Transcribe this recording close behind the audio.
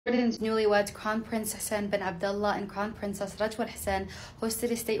Jordan's newlyweds Crown Prince Hassan bin Abdullah and Crown Princess Rajwa Hassan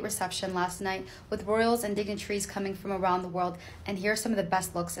hosted a state reception last night with royals and dignitaries coming from around the world, and here are some of the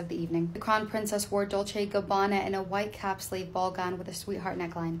best looks of the evening. The Crown Princess wore Dolce & Gabbana and a white cap sleeve ball gown with a sweetheart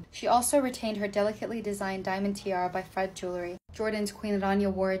neckline. She also retained her delicately designed diamond tiara by Fred Jewelry. Jordan's Queen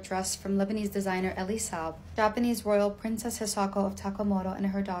Rania wore a dress from Lebanese designer Elie Saab. Japanese royal Princess Hisako of Takamoto and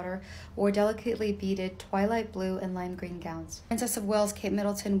her daughter wore delicately beaded twilight blue and lime green gowns. Princess of Wales Kate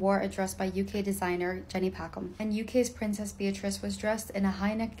Middleton wore a dress by UK designer Jenny Packham, and UK's Princess Beatrice was dressed in a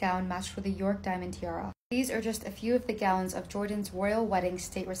high-neck gown matched with a York diamond tiara. These are just a few of the gowns of Jordan's royal wedding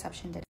state reception dinner.